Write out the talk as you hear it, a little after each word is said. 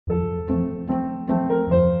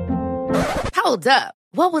Hold up.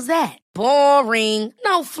 What was that? Boring.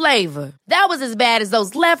 No flavor. That was as bad as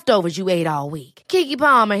those leftovers you ate all week. Keke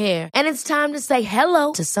Palmer here. And it's time to say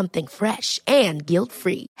hello to something fresh and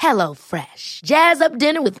guilt-free. Hello Fresh. Jazz up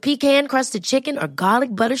dinner with pecan-crusted chicken or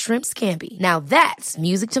garlic butter shrimp scampi. Now that's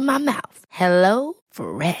music to my mouth. Hello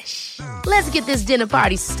Fresh. Let's get this dinner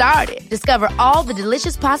party started. Discover all the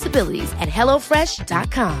delicious possibilities at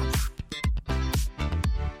hellofresh.com.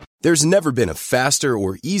 There's never been a faster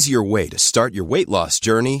or easier way to start your weight loss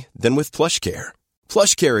journey than with PlushCare.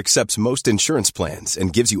 PlushCare accepts most insurance plans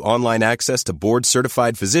and gives you online access to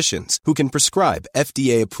board-certified physicians who can prescribe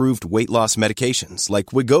FDA-approved weight loss medications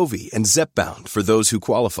like Wegovy and Zepbound for those who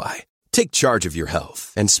qualify. Take charge of your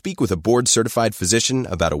health and speak with a board-certified physician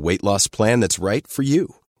about a weight loss plan that's right for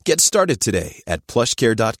you. Get started today at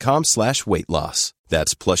plushcare.com/weight loss.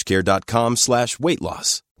 That's plushcare.com/weight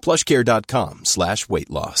loss. plushcare.com/weight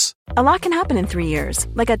loss. A lot can happen in 3 years,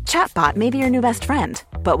 like a chatbot may be your new best friend.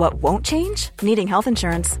 But what won't change? Needing health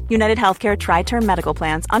insurance. United Healthcare Tri-Term Medical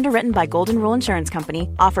Plans, underwritten by Golden Rule Insurance Company,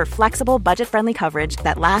 offer flexible, budget-friendly coverage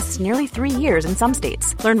that lasts nearly 3 years in some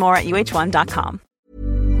states. Learn more at uh1.com.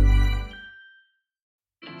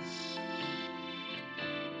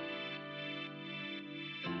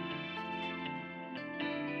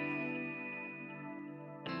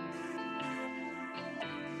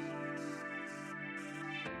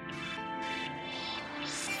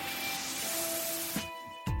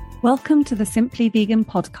 Welcome to the Simply Vegan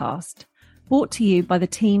podcast, brought to you by the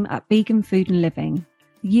team at Vegan Food and Living,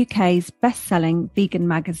 the UK's best-selling vegan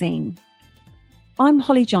magazine. I'm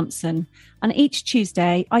Holly Johnson, and each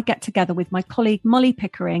Tuesday I get together with my colleague Molly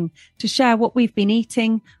Pickering to share what we've been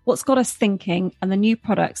eating, what's got us thinking, and the new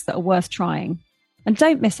products that are worth trying. And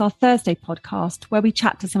don't miss our Thursday podcast, where we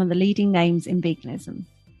chat to some of the leading names in veganism.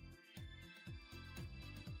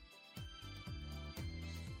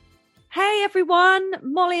 Hey everyone,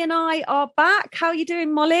 Molly and I are back. How are you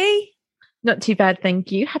doing, Molly? Not too bad,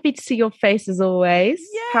 thank you. Happy to see your face as always.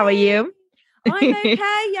 Yay! How are you? I'm okay,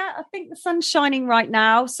 yeah. I think the sun's shining right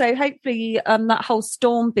now. So hopefully that whole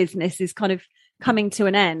storm business is kind of coming to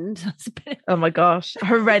an end. Oh my gosh,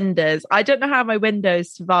 horrendous. I don't know how my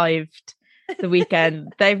windows survived the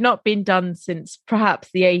weekend. They've not been done since perhaps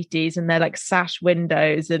the 80s, and they're like sash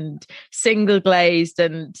windows and single glazed,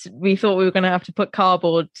 and we thought we were going to have to put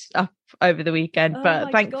cardboard up over the weekend,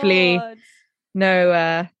 but thankfully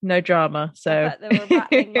no drama. So I bet they were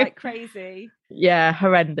rattling like crazy. Yeah,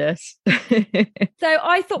 horrendous. So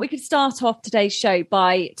I thought we could start off today's show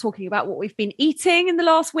by talking about what we've been eating in the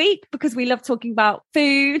last week, because we love talking about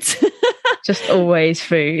food. Just always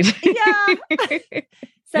food. Yeah.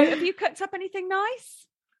 So have you cooked up anything nice?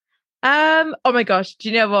 Oh my gosh, do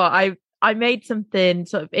you know what? I made something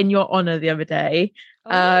sort of in your honor the other day.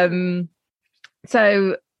 Oh.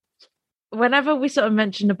 So whenever we sort of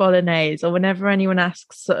mention a bolognese, or whenever anyone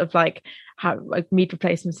asks sort of like how like meat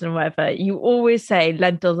replacements and whatever, you always say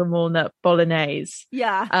lentils and walnut bolognese.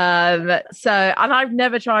 Yeah. So, and I've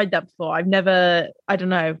never tried that before. I don't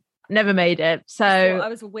know, never made it. So I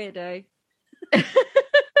was a weirdo.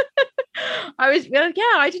 I was like,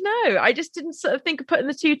 yeah, I don't know. I just didn't sort of think of putting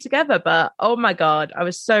the two together, but oh my God, I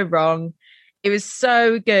was so wrong. It was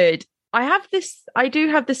so good. I do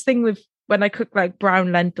have this thing with when I cook like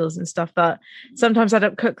brown lentils and stuff, that sometimes I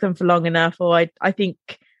don't cook them for long enough, or I think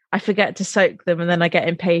I forget to soak them, and then I get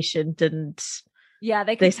impatient, and yeah,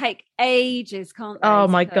 they can take ages, can't they? Oh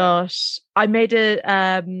my gosh. I made a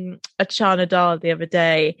chana dal the other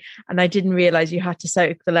day, and I didn't realize you had to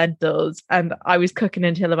soak the lentils, and I was cooking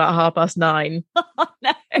until about 9:30. Oh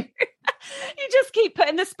no. You just keep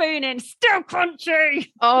putting the spoon in, still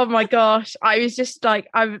crunchy. Oh my gosh. I was just like,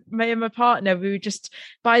 me and my partner, we were just,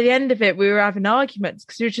 by the end of it, we were having arguments,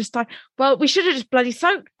 because we were just like, well, we should have just bloody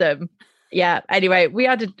soaked them. Yeah. Anyway, we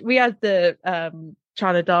had the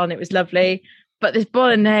chana dal, and it was lovely. But this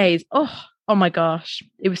bolognese, oh my gosh,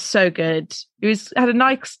 it was so good. It had a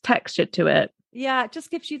nice texture to it. Yeah, it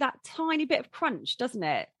just gives you that tiny bit of crunch, doesn't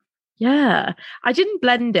it? Yeah, I didn't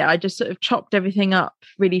blend it. I just sort of chopped everything up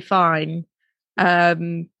really fine.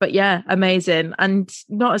 But yeah, amazing. And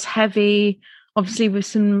not as heavy, obviously, with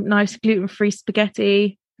some nice gluten-free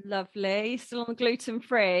spaghetti. Lovely. Still on the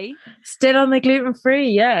gluten-free? Still on the gluten-free,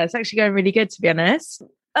 yeah. It's actually going really good, to be honest.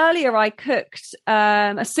 Earlier, I cooked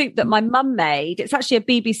a soup that my mum made. It's actually a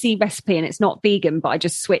BBC recipe, and it's not vegan, but I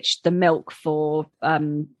just switched the milk for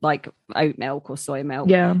like oat milk or soy milk.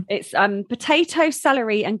 Yeah. It's potato,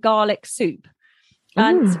 celery, and garlic soup.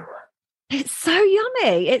 And Ooh. It's so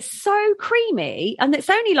yummy. It's so creamy. And it's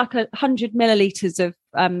only like 100 millilitres of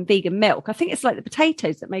vegan milk. I think it's like the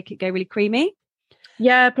potatoes that make it go really creamy.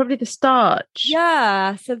 Yeah, probably the starch.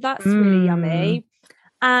 Yeah, so that's really yummy.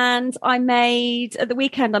 And I made at the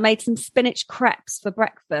weekend. I made some spinach crepes for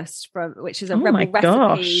breakfast, which is a Rebel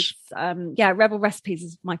Recipes. Rebel Recipes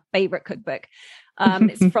is my favorite cookbook.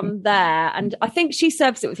 It's from there, and I think she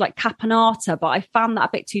serves it with like caponata, but I found that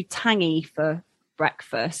a bit too tangy for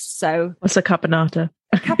breakfast. So, what's a caponata?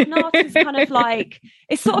 Caponata is kind of like,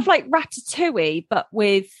 it's sort of like ratatouille, but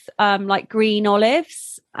with like green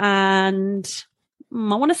olives and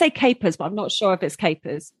I want to say capers, but I'm not sure if it's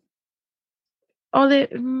capers.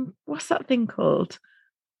 What's that thing called?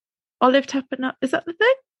 Olive tapenade? Is that the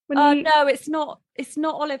thing? No, it's not. It's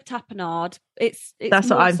not olive tapenade. It's that's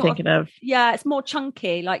what I'm thinking of. Yeah, it's more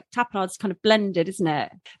chunky. Like tapenade's kind of blended, isn't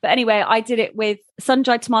it? But anyway, I did it with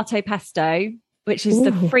sun-dried tomato pesto, which is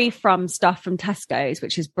the free from stuff from Tesco's,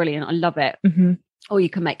 which is brilliant. I love it. Mm-hmm. Or you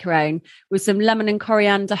can make your own with some lemon and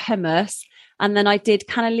coriander hummus. And then I did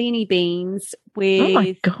cannellini beans with oh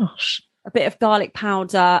my gosh, a bit of garlic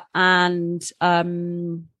powder and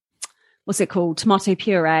what's it called? Tomato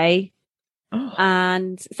puree. Oh.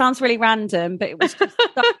 And it sounds really random, but it was just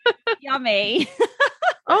so yummy.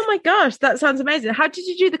 Oh my gosh, that sounds amazing. How did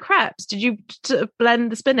you do the crepes? Did you sort of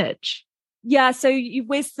blend the spinach? Yeah, so you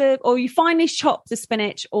you finely chop the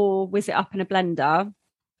spinach or whiz it up in a blender.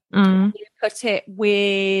 You put it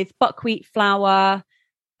with buckwheat flour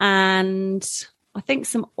and I think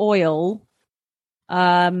some oil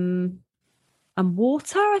and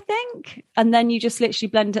water, I think. And then you just literally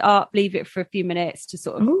blend it up, leave it for a few minutes to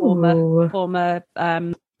sort of form a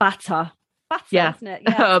batter. Batter, yeah. Isn't it?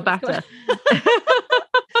 Yeah, batter.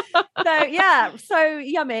 So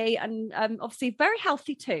yummy and obviously very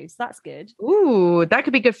healthy too. So that's good. Ooh, that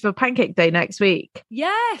could be good for pancake day next week.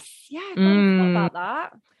 Yes, yeah. I forgot about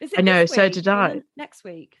that. Is it I know, this so week did I. Next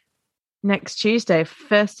week, next Tuesday,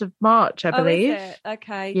 1st of March, I believe. Is it?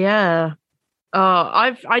 Okay. Yeah.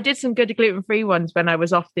 Oh, I did some good gluten-free ones when I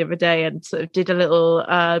was off the other day, and sort of did a little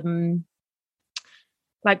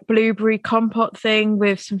like blueberry compote thing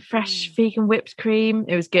with some fresh vegan whipped cream.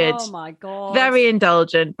 It was good. Oh my god. Very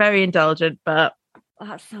indulgent, but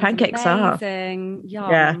pancakes amazing.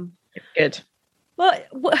 Yum. Yeah, good. Well,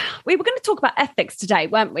 we were going to talk about ethics today,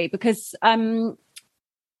 weren't we? Because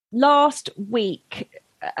last week,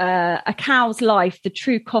 A Cow's Life, The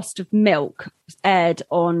True Cost of Milk aired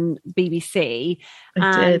on BBC,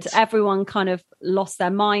 and everyone kind of lost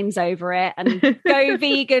their minds over it, and Go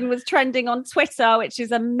Vegan was trending on Twitter, which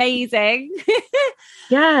is amazing.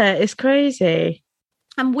 Yeah, it's crazy.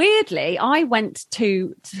 And weirdly, I went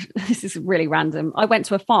to this is really random, I went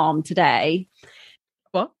to a farm today.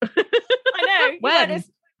 What? I know. When?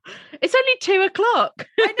 It's only 2:00.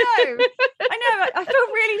 I know. I feel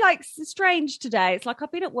really like strange today. It's like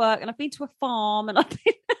I've been at work and I've been to a farm and I've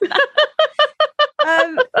been.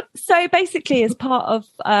 So basically, as part of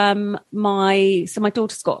my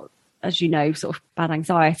daughter's got, as you know, sort of bad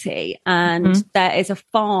anxiety, and there is a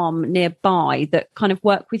farm nearby that kind of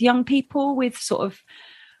work with young people with sort of,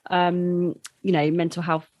 mental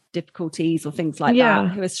health difficulties or things like that,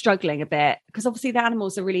 who are struggling a bit, because obviously the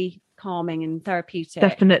animals are really calming and therapeutic.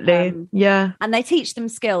 Definitely. Yeah. And they teach them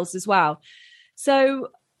skills as well. So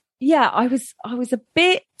yeah, I was a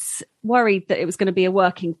bit worried that it was going to be a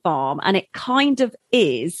working farm, and it kind of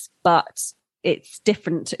is, but it's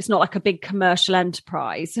different. It's not like a big commercial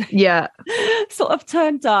enterprise. Yeah. Sort of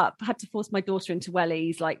turned up, had to force my daughter into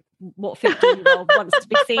wellies, like what 15-year-old wants to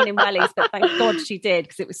be seen in wellies, but thank God she did,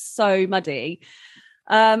 because it was so muddy.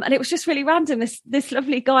 And it was just really random. This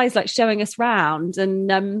lovely guy's like showing us round,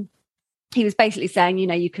 and he was basically saying,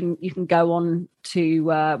 you can go on to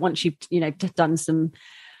once you've done some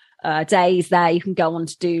days there, you can go on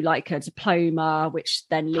to do like a diploma, which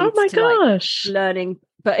then leads to like learning.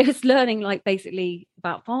 But it was learning like basically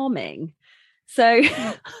about farming. So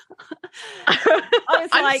I was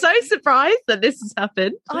I'm so surprised that this has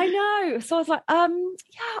happened. I know. So I was like,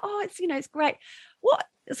 it's great. What?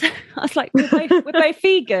 So I was like, we're both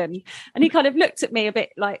vegan. And he kind of looked at me a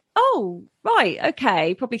bit like, oh, right,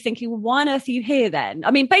 okay. Probably thinking, well, why on earth are you here then?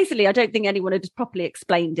 I mean, basically, I don't think anyone had properly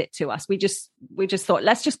explained it to us. We just thought,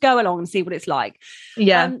 let's just go along and see what it's like.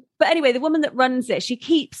 Yeah. But anyway, the woman that runs it, she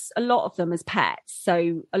keeps a lot of them as pets.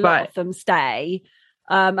 So a lot of them stay.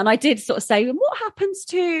 And I did sort of say, what happens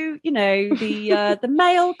to, the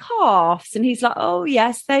male calves? And he's like, oh,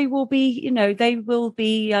 yes, they will be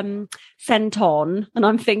sent on. And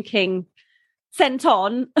I'm thinking, sent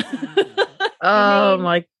on? Oh,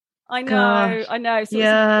 my I gosh. know. So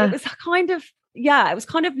yeah. it was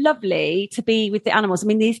kind of lovely to be with the animals. I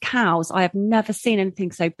mean, these cows, I have never seen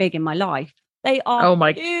anything so big in my life. They are Oh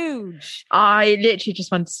my, huge. I literally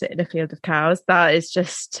just want to sit in a field of cows. That is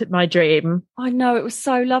just my dream. I know, it was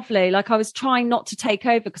so lovely. Like, I was trying not to take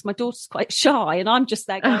over because my daughter's quite shy, and I'm just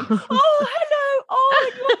there going, oh, hello,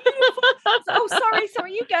 oh, you're beautiful. Oh,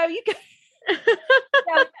 sorry, you go. Yeah,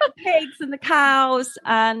 the pigs and the cows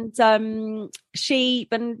and sheep,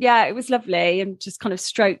 and yeah, it was lovely, and just kind of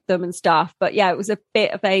stroked them and stuff. But yeah, it was a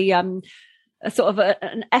bit of a sort of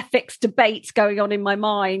an ethics debate going on in my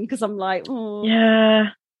mind, because I'm like, oh. Yeah.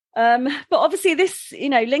 But obviously this,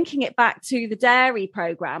 linking it back to the dairy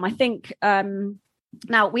program, I think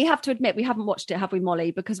now we have to admit we haven't watched it, have we,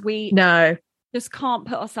 Molly? Because we just can't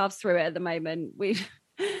put ourselves through it at the moment.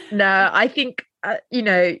 No, I think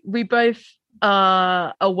we both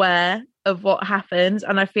are aware of what happens,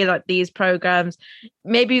 and I feel like these programs,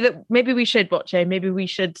 maybe we should watch it. Maybe we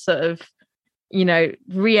should sort of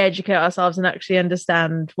re-educate ourselves and actually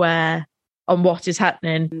understand where and what is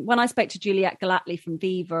happening. When I spoke to Juliette Gallatley from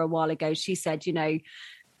Viva a while ago, she said,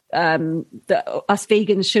 that us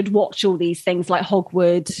vegans should watch all these things like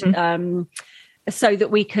Hogwood, so that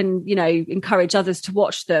we can, encourage others to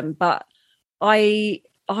watch them. But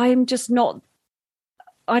I'm just not,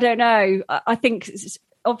 I don't know. I think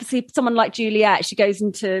obviously someone like Juliette, she goes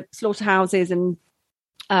into slaughterhouses and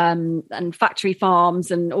factory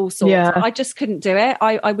farms and all sorts. Yeah. I just couldn't do it.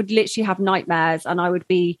 I would literally have nightmares, and I would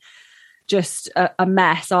be just a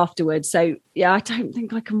mess afterwards. So yeah, I don't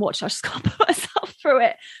think I can watch. I just can't put myself through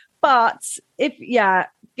it. But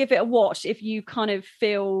give it a watch if you kind of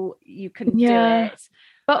feel you can do it.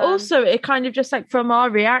 But also, it kind of just like from our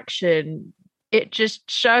reaction, it just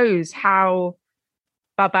shows how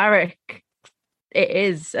barbaric it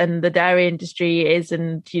is, and the dairy industry is,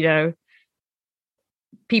 and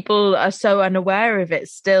people are so unaware of it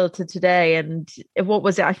still to today. And what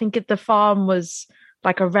was it? I think the farm was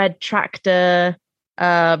like a red tractor.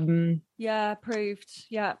 Approved.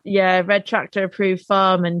 Yeah, red tractor approved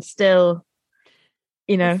farm, and still,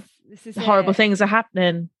 this is horrible things are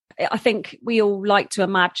happening. I think we all like to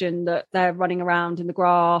imagine that they're running around in the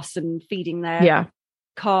grass and feeding their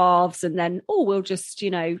calves, and then we'll just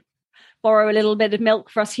borrow a little bit of milk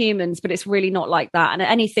for us humans. But it's really not like that, and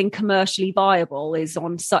anything commercially viable is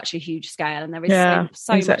on such a huge scale, and there is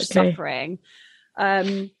so much suffering.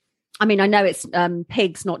 I mean, I know it's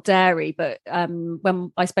pigs, not dairy, but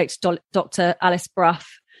when I spoke to Dr. Alice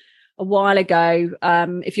Bruff a while ago,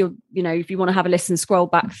 if you want to have a listen, scroll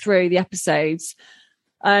back through the episodes.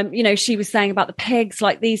 She was saying about the pigs,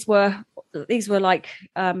 like these were like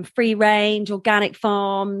free range organic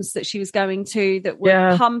farms that she was going to, that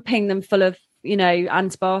were pumping them full of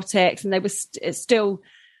antibiotics, and they were still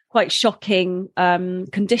quite shocking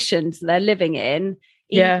conditions they're living in,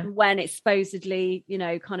 even when it's supposedly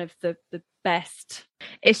kind of the best.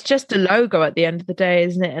 It's just a logo at the end of the day,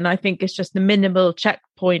 isn't it? And I think it's just the minimal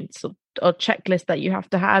checkpoints or checklist that you have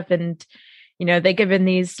to have, and they're giving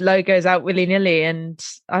these logos out willy-nilly, and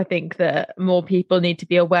I think that more people need to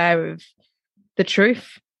be aware of the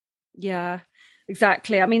truth. Yeah,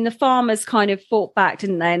 exactly. I mean, the farmers kind of fought back,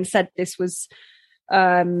 didn't they, and said this was,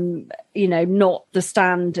 not the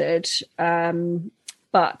standard.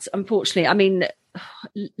 But unfortunately, I mean,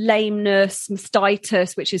 lameness,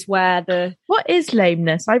 mastitis, which is where what is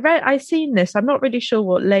lameness? I've seen this. I'm not really sure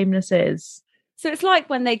what lameness is. So it's like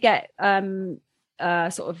when they get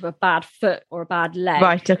sort of a bad foot or a bad leg.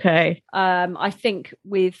 Right, okay. I think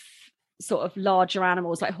with sort of larger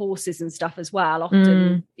animals like horses and stuff as well,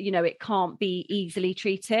 often, it can't be easily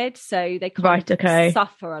treated. So they can't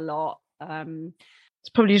suffer a lot. It's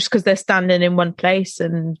probably just because they're standing in one place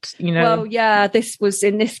and, Well, yeah,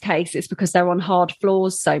 in this case, it's because they're on hard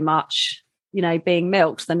floors so much, being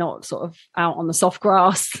milked. They're not sort of out on the soft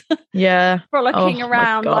grass. Yeah. Frolicking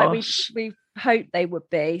around like we hoped they would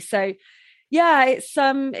be. So, yeah,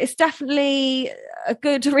 it's definitely a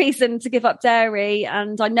good reason to give up dairy.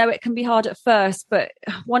 And I know it can be hard at first, but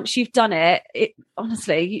once you've done it,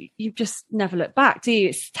 honestly, you just never look back, do you?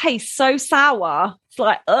 It tastes so sour. It's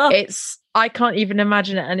like, ugh. I can't even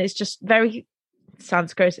imagine it. And it's just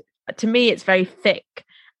sounds gross. To me, it's very thick,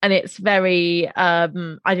 and it's very, I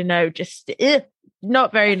don't know, just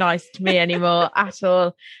not very nice to me anymore at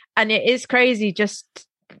all. And it is crazy just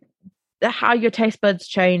how your taste buds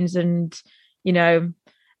change, and,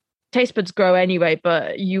 taste buds grow anyway,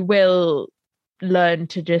 but you will learn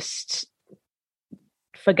to just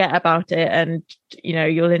forget about it, and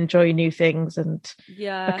you'll enjoy new things. And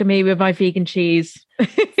look at me with my vegan cheese.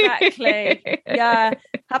 Exactly. Yeah,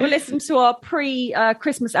 have a listen to our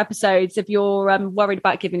pre-Christmas episodes if you're worried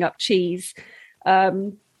about giving up cheese,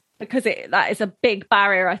 because that is a big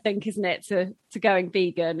barrier, I think, isn't it, to going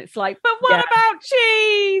vegan. It's like, but what about about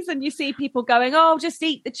cheese, and you see people going, "Oh, just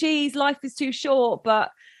eat the cheese. Life is too short."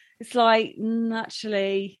 But it's like,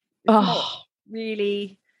 actually, it's not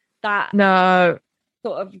really that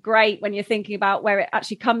sort of great when you're thinking about where it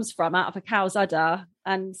actually comes from, out of a cow's udder.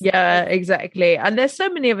 And yeah, exactly. And there's so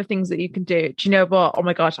many other things that you can do. Do you know what? Oh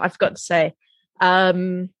my gosh, I forgot to say.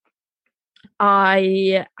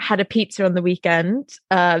 I had a pizza on the weekend.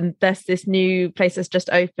 There's this new place that's just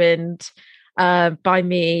opened by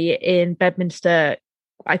me in Bedminster.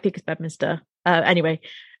 I think it's Bedminster. Anyway,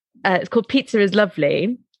 it's called Pizza is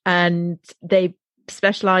Lovely, and they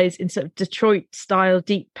specialize in sort of Detroit style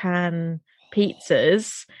deep pan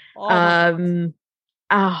pizzas.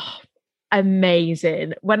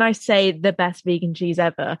 Amazing. When I say the best vegan cheese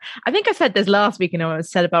ever, I think I said this last week, and I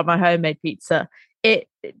said about my homemade pizza. It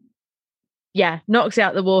knocks it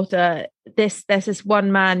out the water. There's this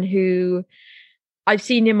one man who I've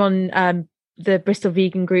seen him on the Bristol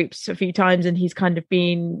vegan groups a few times, and he's kind of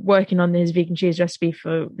been working on his vegan cheese recipe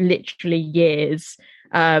for literally years.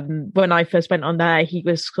 When I first went on there, he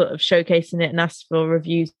was sort of showcasing it and asked for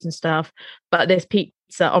reviews and stuff. But this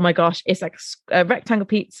pizza, oh my gosh, it's like a rectangle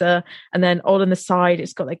pizza, and then all on the side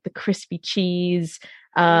it's got like the crispy cheese,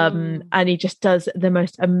 and he just does the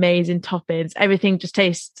most amazing toppings. Everything just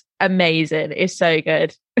tastes amazing. It's so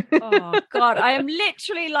good. Oh God, I am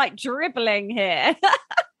literally like dribbling here.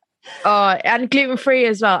 And gluten-free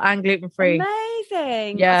as well, and gluten-free.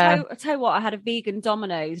 Amazing. Yeah. I'll tell you what, I had a vegan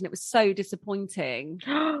Domino's and it was so disappointing.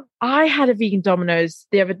 I had a vegan Domino's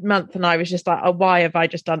the other month and I was just like, oh, why have I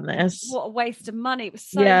just done this? What a waste of money. It was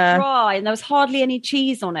so dry and there was hardly any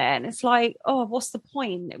cheese on it. And it's like, oh, what's the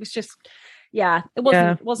point? It was just,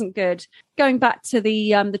 it wasn't good. Going back to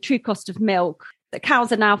the true cost of milk, the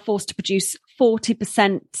cows are now forced to produce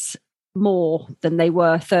 40% more than they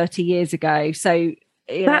were 30 years ago. So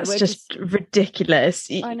that's just ridiculous.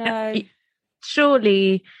 I know.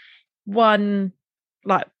 Surely one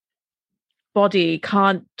like body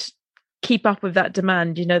can't keep up with that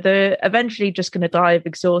demand. You know, they're eventually just going to die of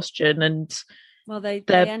exhaustion, and they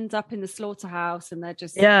end up in the slaughterhouse, and they're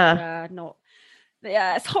just not.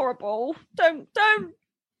 Yeah, it's horrible. Don't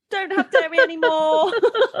have dairy anymore.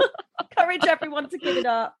 Encourage everyone to give it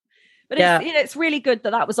up. But it's really good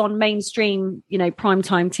that was on mainstream,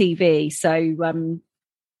 primetime TV. So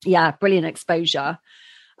brilliant exposure.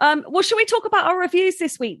 Well, shall we talk about our reviews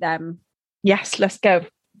this week then? Yes, let's go.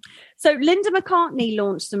 So Linda McCartney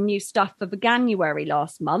launched some new stuff for Veganuary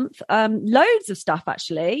last month. Loads of stuff,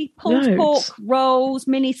 actually. Pulled pork rolls,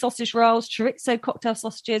 mini sausage rolls, chorizo cocktail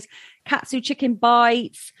sausages, katsu chicken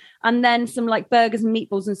bites, and then some like burgers and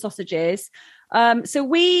meatballs and sausages. So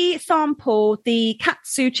we sampled the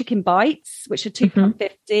katsu chicken bites, which are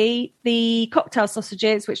 £2.50, the cocktail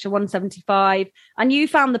sausages, which are £1.75, and you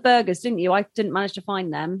found the burgers, didn't you? I didn't manage to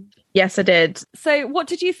find them. Yes, I did. So what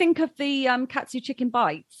did you think of the katsu chicken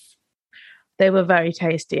bites? They were very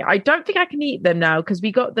tasty. I don't think I can eat them now because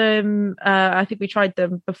we got them, I think we tried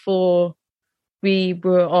them before we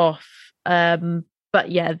were off.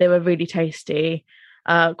 But yeah, they were really tasty.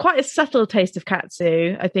 Quite a subtle taste of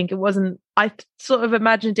katsu. I think it wasn't, I sort of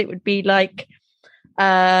imagined it would be like, what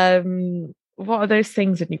are those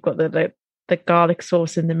things when you've got the garlic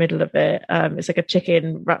sauce in the middle of it? It's like a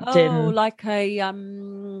chicken wrapped in. Oh, like a,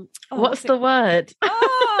 what's the word?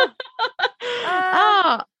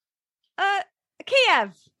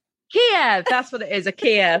 Kiev, that's what it is, a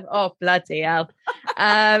Kiev. Oh, bloody hell.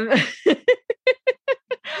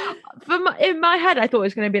 In my head, I thought it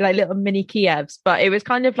was going to be like little mini Kievs, but it was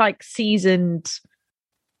kind of like seasoned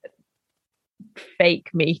fake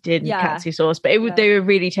meat in katsu sauce. But they were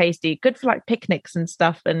really tasty, good for like picnics and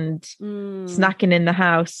stuff, and snacking in the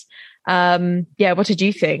house. What did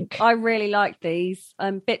you think? I really liked these.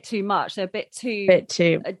 Bit too much. They're a bit too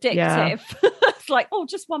addictive. Yeah. It's like, oh,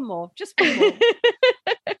 just one more.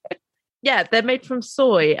 Yeah, they're made from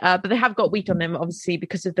soy, but they have got wheat on them, obviously,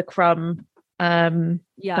 because of the crumb that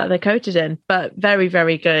they're coated in. But very,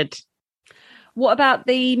 very good. What about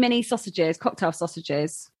the mini sausages, cocktail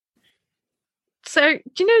sausages? So,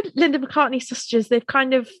 do you know Linda McCartney sausages?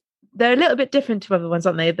 They're a little bit different to other ones,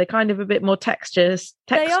 aren't they? They're kind of a bit more texturous.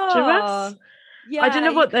 They are. Yeah, I don't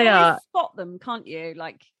know what they are. Spot them, can't you?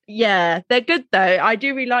 Like, yeah, they're good though. I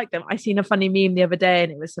do really like them. I seen a funny meme the other day,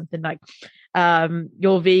 and it was something like,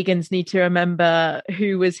 "Your vegans need to remember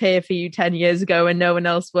who was here for you 10 years ago and no one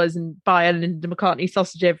else was, and buy a Linda McCartney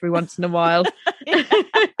sausage every once in a while."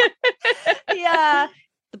 Yeah,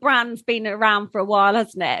 the brand's been around for a while,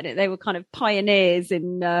 hasn't it? They were kind of pioneers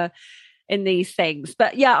in these things.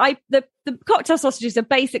 But yeah, the cocktail sausages are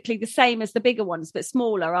basically the same as the bigger ones, but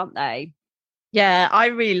smaller, aren't they? Yeah, I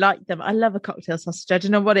really like them. I love a cocktail sausage. I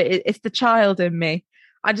don't know what it is. It's the child in me.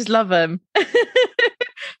 I just love them.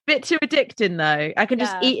 Bit too addicting though. I can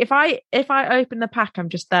just eat if I open the pack, I'm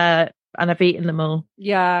just there and I've eaten them all.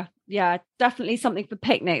 Yeah, definitely something for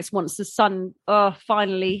picnics once the sun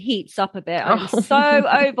finally heats up a bit. I'm so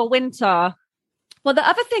over winter. Well, the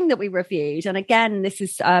other thing that we reviewed, and again, this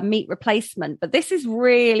is meat replacement, but this is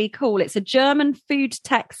really cool. It's a German food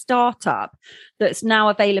tech startup that's now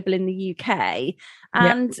available in the UK.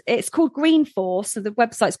 And it's called Greenforce. So the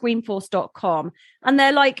website's greenforce.com. And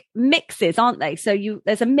they're like mixes, aren't they? So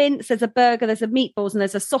there's a mince, there's a burger, there's a meatballs, and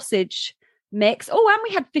there's a sausage mix. Oh, and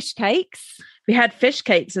we had fish cakes. We had fish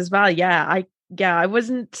cakes as well. I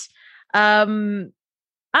wasn't at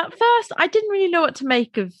first I didn't really know what to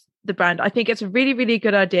make of the brand. I think it's a really, really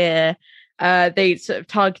good idea. They sort of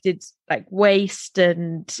targeted like waste,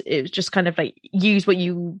 and it was just kind of like use what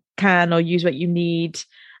you can or use what you need.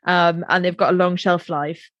 And they've got a long shelf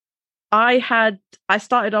life. I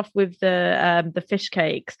started off with the fish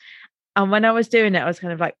cakes, and when I was doing it, I was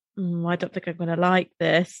kind of like, I don't think I'm going to like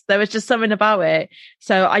this. There was just something about it.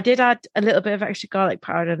 So I did add a little bit of extra garlic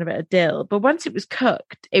powder and a bit of dill. But once it was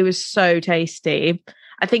cooked, it was so tasty.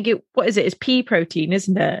 I think it's pea protein,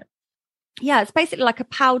 isn't it? Yeah, it's basically like a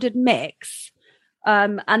powdered mix.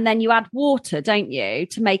 And then you add water, don't you,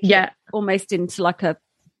 to make it almost into like I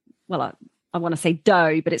want to say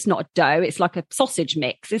dough, but it's not a dough. It's like a sausage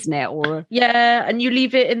mix, isn't it? And you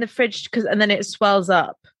leave it in the fridge and then it swells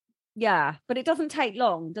up. Yeah, but it doesn't take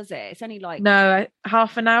long, does it? It's only like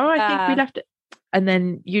half an hour. I think we left it, and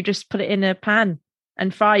then you just put it in a pan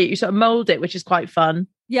and fry it. You sort of mold it, which is quite fun.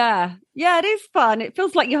 Yeah, it is fun. It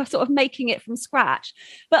feels like you're sort of making it from scratch.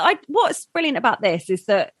 But what's brilliant about this is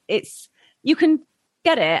that you can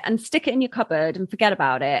get it and stick it in your cupboard and forget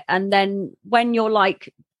about it. And then when you're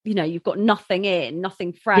like, you've got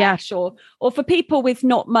nothing fresh, or for people with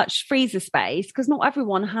not much freezer space, because not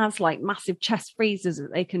everyone has like massive chest freezers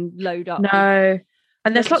that they can load up. No.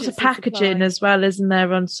 And there's lots of packaging as well, isn't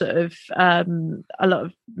there, on sort of a lot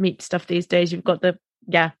of meat stuff these days. You've got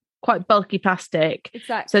quite bulky plastic.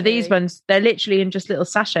 Exactly. So these ones, they're literally in just little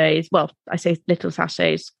sachets. Well, I say little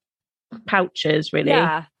sachets, pouches, really.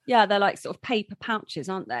 Yeah, they're like sort of paper pouches,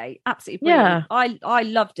 aren't they? Absolutely brilliant. Yeah. I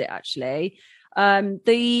loved it, actually.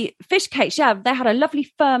 The fish cakes, they had a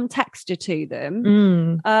lovely firm texture to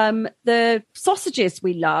them. The sausages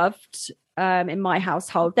we loved in my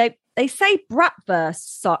household, they say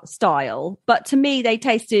bratwurst style, but to me they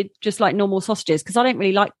tasted just like normal sausages, because I don't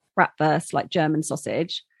really like bratwurst, like German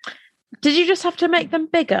sausage. Did you just have to make them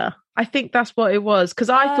bigger? I think that's what it was, because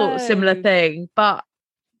I thought a similar thing, but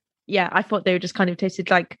I thought they were just kind of tasted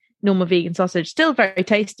like normal vegan sausage. Still very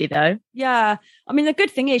tasty though. Yeah, I mean, the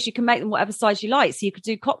good thing is you can make them whatever size you like, so you could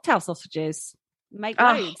do cocktail sausages, make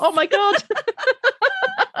loads. Oh my god.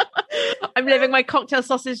 I'm living my cocktail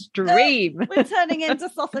sausage dream. We're turning into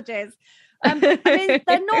sausages. I mean,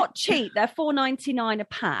 they're not cheap. They're $4.99 a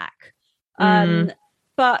pack.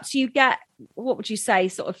 But you get, what would you say,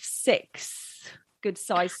 sort of 6 good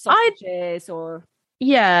sized sausages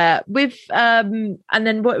with and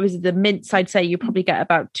then what was the mince? I'd say you probably get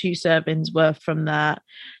about 2 servings worth from that.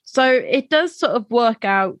 So it does sort of work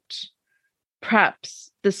out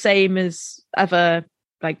perhaps the same as other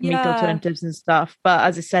like meat alternatives and stuff. But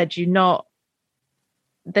as I said,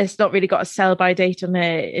 there's not really got a sell by date on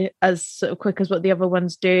it as sort of quick as what the other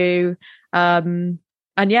ones do. And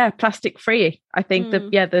plastic free. I think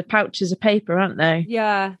the pouches are paper, aren't they?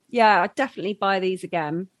 Yeah, I'd definitely buy these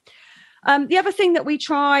again. The other thing that we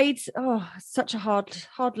tried, such a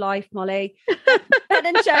hard life, Molly. Ben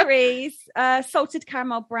and Jerry's salted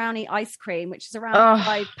caramel brownie ice cream, which is around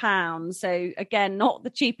 £5. So again, not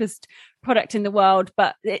the cheapest product in the world,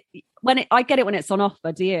 but I get it when it's on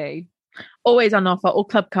offer. Do you? Always on offer, or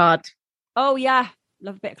club card. Oh yeah.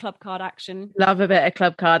 Love a bit of club card action. Love a bit of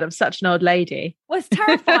club card. I'm such an old lady. Well, it's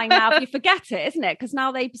terrifying now if you forget it, isn't it? Because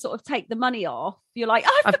now they sort of take the money off. You're like,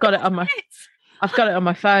 I've got it on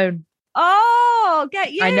my phone. Oh,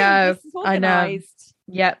 get you. I know. This is organised.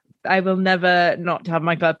 Yep. I will never not have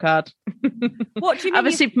my club card. What do you mean? Other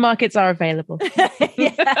supermarkets are available.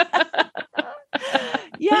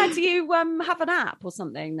 Yeah. Do you have an app or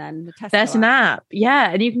something then? There's an app. Yeah.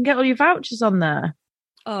 And you can get all your vouchers on there.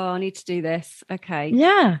 Oh, I need to do this. Okay.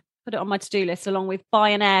 Yeah. Put it on my to-do list along with buy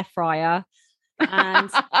an air fryer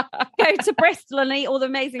and go to Bristol and eat all the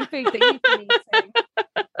amazing food that you've been eating.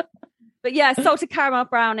 But yeah, salted caramel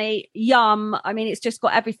brownie, yum. I mean, it's just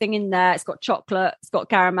got everything in there. It's got chocolate, it's got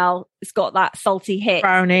caramel, it's got that salty hit.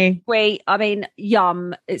 Brownie. Sweet. I mean,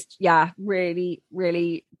 yum. It's, really,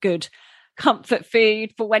 really good comfort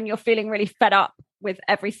food for when you're feeling really fed up with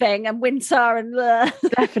everything and winter and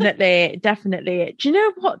Definitely. Do you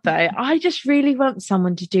know what though? I just really want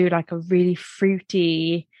someone to do like a really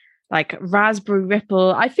fruity, like raspberry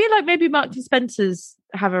ripple. I feel like maybe Marks and Spencer's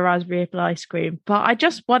have a raspberry ripple ice cream, but I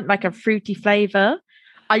just want like a fruity flavor.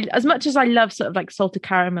 As much as I love sort of like salted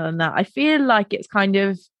caramel and that, I feel like it's kind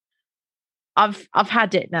of I've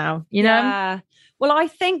had it now, you know? Well, I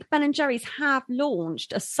think Ben and Jerry's have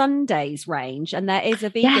launched a Sundays range, and there is a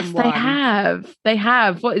vegan Yes, one. They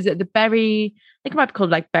have. What is it? The berry, I think it might be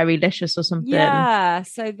called like Berrylicious or something. Yeah.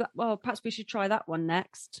 So, perhaps we should try that one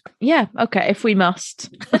next. Yeah. Okay. If we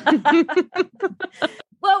must.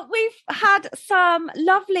 Well, we've had some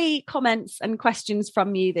lovely comments and questions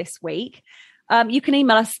from you this week. You can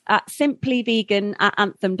email us at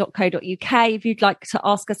simplyvegan@anthem.co.uk if you'd like to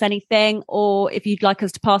ask us anything, or if you'd like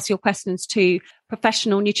us to pass your questions to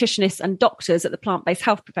professional nutritionists and doctors at the Plant-Based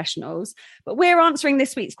Health Professionals. But we're answering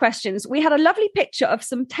this week's questions. We had a lovely picture of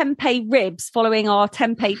some tempeh ribs following our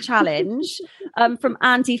tempeh challenge from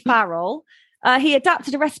Andy Farrell. He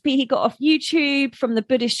adapted a recipe he got off YouTube from the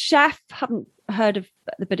Buddhist chef. Haven't heard of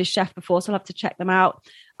the Buddhist chef before, so I'll have to check them out.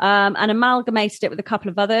 And amalgamated it with a couple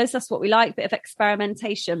of others. That's what we like, bit of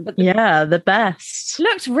experimentation. But the best.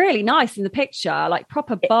 Looked really nice in the picture, like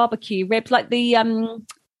proper barbecue ribs, like the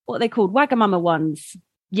what are they called, Wagamama ones.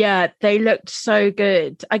 Yeah, they looked so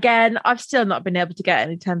good. Again, I've still not been able to get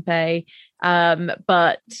any tempeh,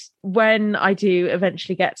 but when I do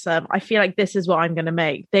eventually get some, I feel like this is what I'm going to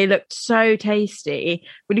make. They looked so tasty,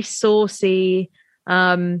 really saucy.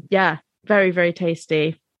 Yeah, very, very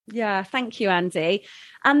tasty. Yeah, thank you, Andy.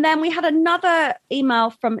 And then we had another email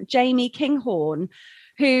from Jamie Kinghorn,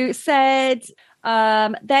 who said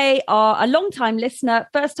they are a long-time listener,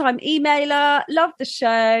 first-time emailer, love the show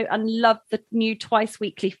and love the new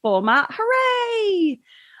twice-weekly format. Hooray!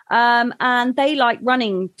 And they like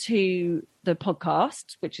running to the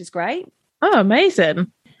podcast, which is great. Oh,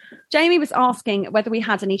 amazing. Jamie was asking whether we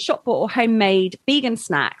had any shop-bought or homemade vegan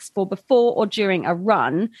snacks for before or during a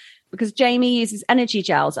run, because Jamie uses energy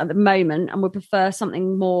gels at the moment and would prefer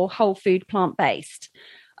something more whole food, plant-based.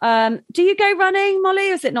 Do you go running, Molly,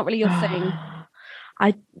 or is it not really your thing?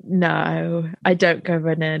 No, I don't go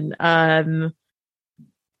running. I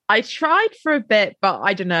tried for a bit, but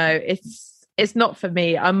I don't know. It's not for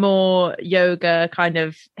me. I'm more yoga kind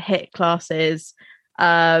of HIIT classes.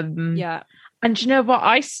 Yeah. And you know what?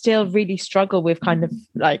 I still really struggle with kind of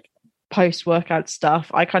like post-workout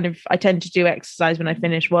stuff. I tend to do exercise when I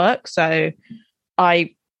finish work. So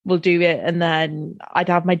I will do it and then I'd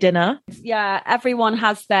have my dinner. Yeah, everyone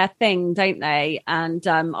has their thing, don't they? And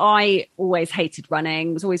I always hated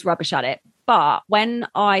running, was always rubbish at it. But when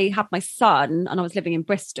I had my son and I was living in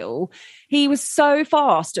Bristol, he was so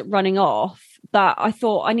fast at running off that I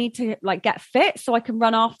thought I need to like get fit so I can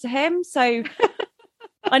run after him. So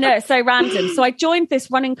I know, it's so random. So I joined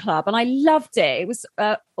this running club and I loved it. It was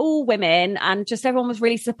all women and just everyone was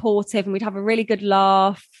really supportive and we'd have a really good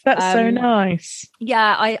laugh. That's so nice.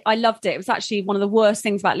 Yeah, I loved it. It was actually one of the worst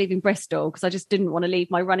things about leaving Bristol because I just didn't want to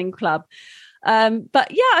leave my running club.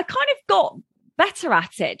 But yeah, I kind of got better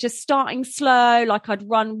at it, just starting slow. Like I'd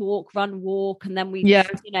run, walk, and then we do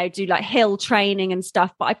like hill training and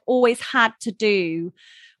stuff. But I've always had to do,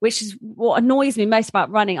 which is what annoys me most about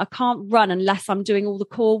running. I can't run unless I'm doing all the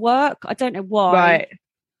core work. I don't know why. Right.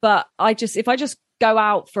 But if I just go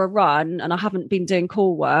out for a run and I haven't been doing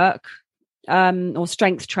core work or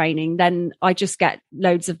strength training, then I just get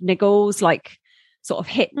loads of niggles, like sort of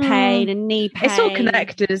hip pain and knee pain. It's all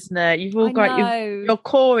connected, isn't it? You've all got your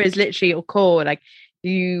core is literally your core. Like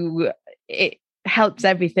it helps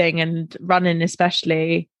everything, and running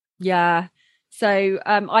especially. Yeah. So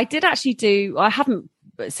I did actually I haven't,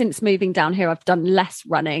 since moving down here, I've done less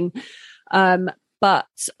running. But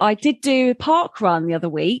I did do a park run the other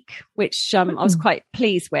week, which I was quite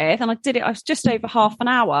pleased with. And I did it, I was just over half an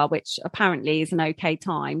hour, which apparently is an okay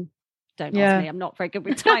time. Don't ask me, I'm not very good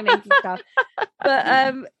with timings and stuff. But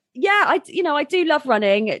I do love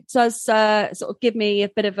running. It does sort of give me a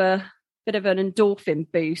bit of an endorphin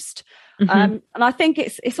boost. And I think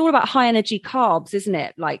it's all about high energy carbs, isn't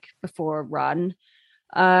it? Like before a run.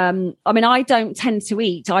 I mean, I don't tend to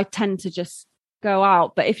eat. I tend to just go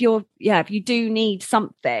out. But if you do need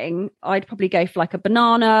something, I'd probably go for like a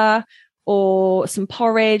banana or some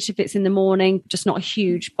porridge if it's in the morning, just not a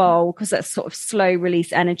huge bowl, because that's sort of slow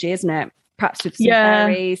release energy, isn't it? Perhaps with some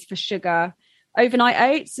berries for sugar. Overnight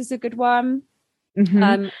oats is a good one.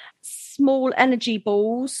 Small energy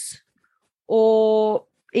balls, or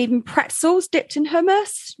even pretzels dipped in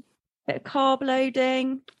hummus. Bit of carb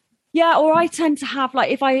loading. Yeah, or I tend to have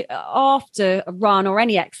like, if I, after a run or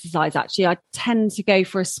any exercise, actually, I tend to go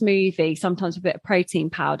for a smoothie, sometimes with a bit of protein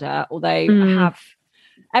powder, although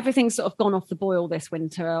everything's sort of gone off the boil this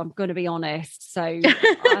winter, I'm going to be honest. So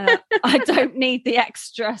I don't need the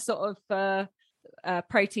extra sort of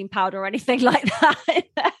protein powder or anything like that.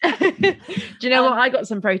 Do you know what? I got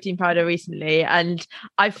some protein powder recently, and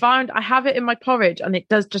I found I have it in my porridge, and it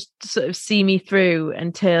does just sort of see me through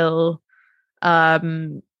until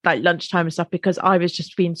like lunchtime and stuff, because I was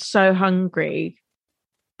just being so hungry,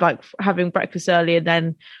 like having breakfast early and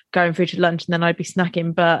then going through to lunch, and then I'd be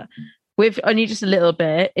snacking. But with only just a little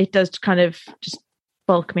bit, it does kind of just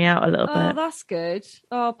bulk me out a little bit. Oh, that's good.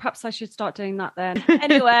 Oh, perhaps I should start doing that then.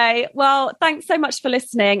 Anyway, well, thanks so much for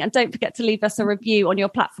listening. And don't forget to leave us a review on your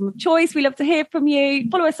platform of choice. We love to hear from you.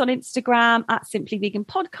 Follow us on Instagram at Simply Vegan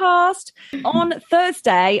Podcast. On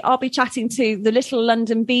Thursday, I'll be chatting to the Little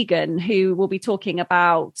London Vegan, who will be talking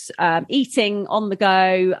about eating on the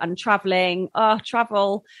go and traveling.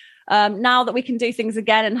 Travel. Now that we can do things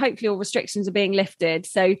again, and hopefully all restrictions are being lifted.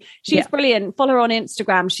 So she's brilliant. Follow her on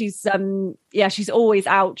Instagram. She's always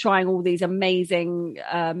out trying all these amazing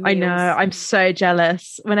meals. I know. I'm so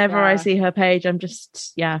jealous. Whenever I see her page, I'm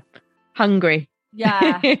just hungry.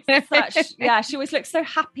 Yeah. She always looks so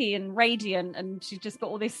happy and radiant, and she's just got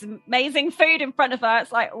all this amazing food in front of her.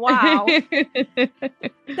 It's like, wow. So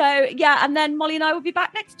and then Molly and I will be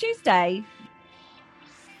back next Tuesday.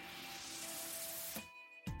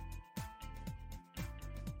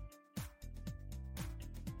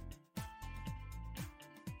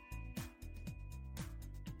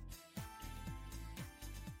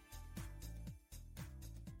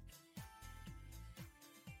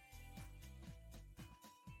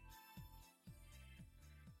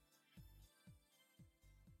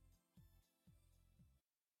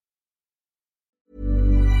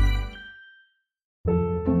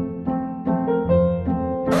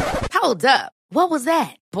 Hold up. What was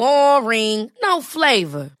that? Boring. No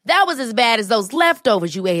flavor. That was as bad as those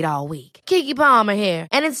leftovers you ate all week. Keke Palmer here.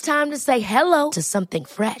 And it's time to say hello to something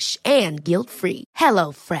fresh and guilt-free.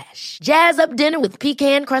 Hello Fresh. Jazz up dinner with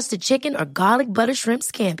pecan-crusted chicken or garlic butter shrimp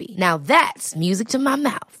scampi. Now that's music to my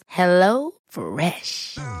mouth. Hello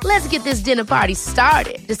Fresh. Let's get this dinner party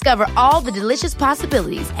started. Discover all the delicious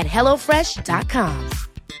possibilities at HelloFresh.com.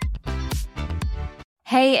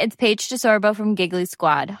 Hey, it's Paige DeSorbo from Giggly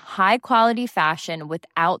Squad. High quality fashion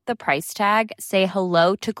without the price tag. Say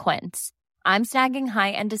hello to Quince. I'm snagging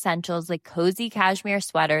high-end essentials like cozy cashmere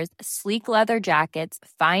sweaters, sleek leather jackets,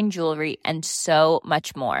 fine jewelry, and so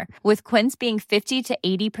much more. With Quince being 50 to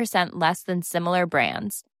 80% less than similar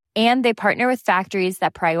brands. And they partner with factories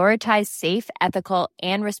that prioritize safe, ethical,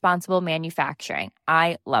 and responsible manufacturing.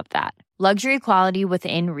 I love that. Luxury quality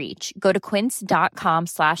within reach. Go to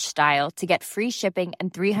quince.com/style to get free shipping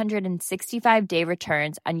and 365-day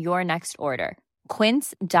returns on your next order.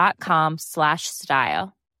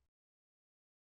 Quince.com/style.